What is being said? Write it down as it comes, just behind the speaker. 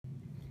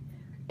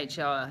Right,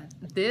 y'all,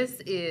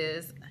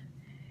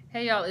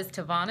 hey y'all, it's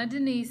Tavana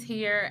Denise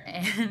here,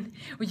 and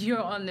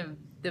you're on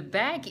the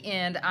back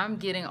end. I'm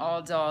getting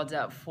all dolled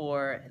up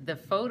for the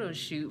photo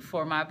shoot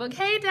for my book.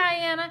 Hey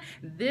Diana,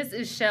 this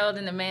is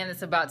Sheldon, the man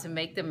that's about to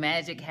make the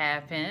magic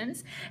happen.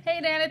 Hey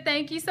Diana,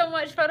 thank you so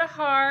much for the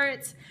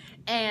hearts.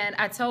 And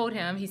I told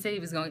him, he said he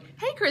was going,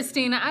 hey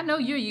Christina, I know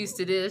you're used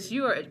to this.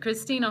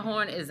 Christina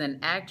Horn is an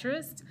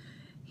actress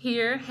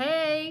here,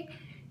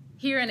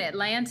 here in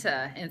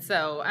Atlanta, and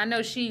so I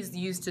know she's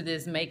used to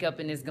this makeup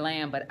and this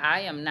glam, but I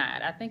am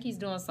not. I think he's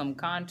doing some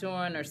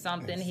contouring or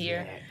something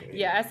here.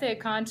 Yeah, I said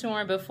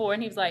contouring before,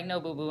 and he was like, no,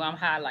 boo-boo, I'm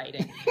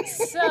highlighting.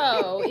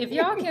 So if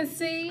y'all can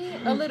see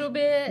a little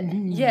bit,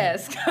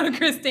 yes,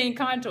 Christine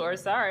contour.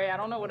 Sorry, I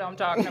don't know what I'm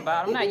talking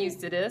about. I'm not used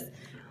to this.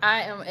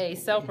 I am a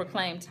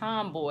self-proclaimed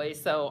tomboy,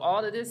 so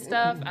all of this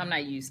stuff I'm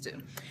not used to.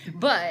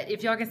 But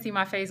if y'all can see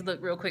my face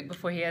look real quick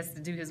before he has to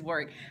do his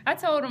work, I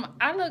told him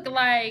I look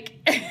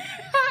like,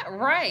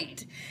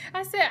 right.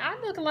 I said, I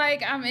look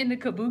like I'm in the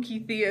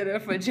kabuki theater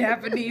for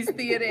Japanese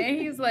theater, and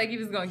he was like, he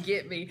was gonna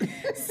get me.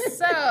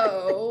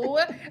 So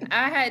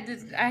I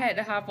had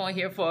to hop on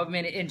here for a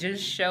minute and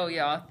just show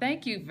y'all.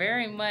 Thank you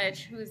very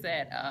much. Who is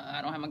that?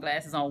 I don't have my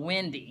glasses on.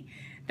 Wendy.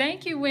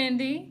 Thank you,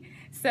 Wendy.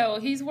 So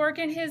he's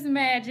working his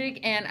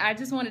magic, and I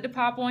just wanted to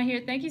pop on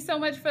here. Thank you so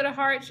much for the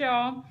heart,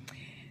 y'all,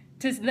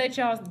 to let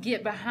y'all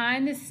get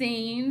behind the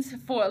scenes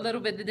for a little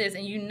bit of this.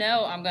 And you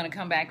know I'm going to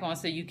come back on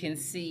so you can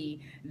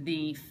see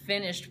the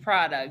finished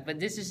product.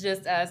 But this is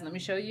just us. Let me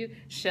show you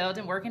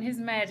Sheldon working his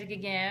magic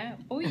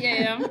again. Oh,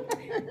 yeah.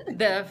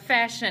 The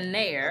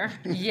fashionaire.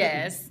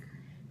 Yes.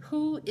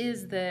 Who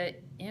is the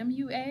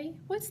MUA?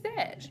 What's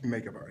that?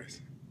 Makeup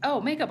artist.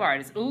 Oh, makeup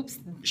artist. Oops.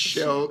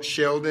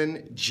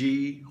 Sheldon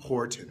G.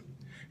 Horton.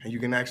 And you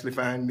can actually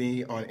find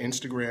me on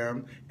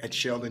Instagram at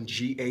Sheldon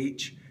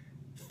GH,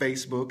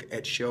 Facebook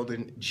at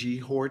Sheldon G.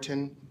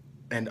 Horton,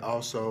 and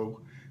also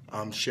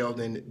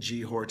Sheldon G.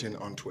 Horton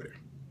on Twitter.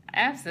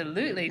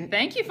 Absolutely.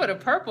 Thank you for the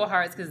purple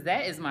hearts, because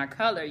that is my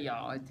color,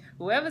 y'all.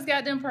 Whoever's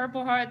got them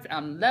purple hearts,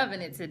 I'm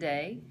loving it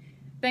today.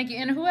 Thank you.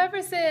 And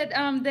whoever said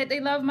that they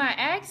love my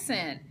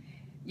accent,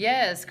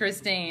 yes,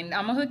 Christine,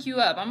 I'm going to hook you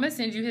up. I'm going to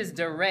send you his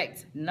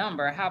direct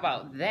number. How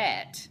about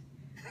that?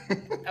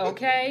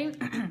 Okay?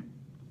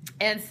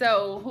 And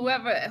so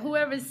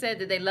whoever said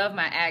that they love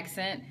my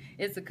accent,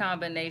 it's a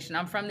combination.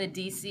 I'm from the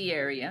D.C.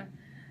 area,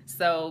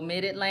 so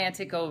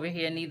mid-Atlantic over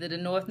here. Neither the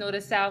North nor the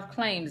South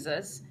claims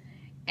us.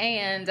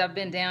 And I've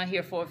been down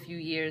here for a few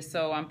years,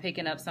 so I'm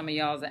picking up some of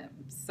y'all's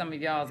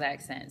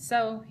accents.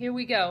 So here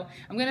we go.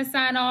 I'm going to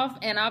sign off,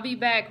 and I'll be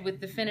back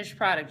with the finished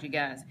product, you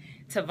guys.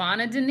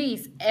 Tavana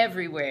Denise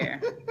everywhere.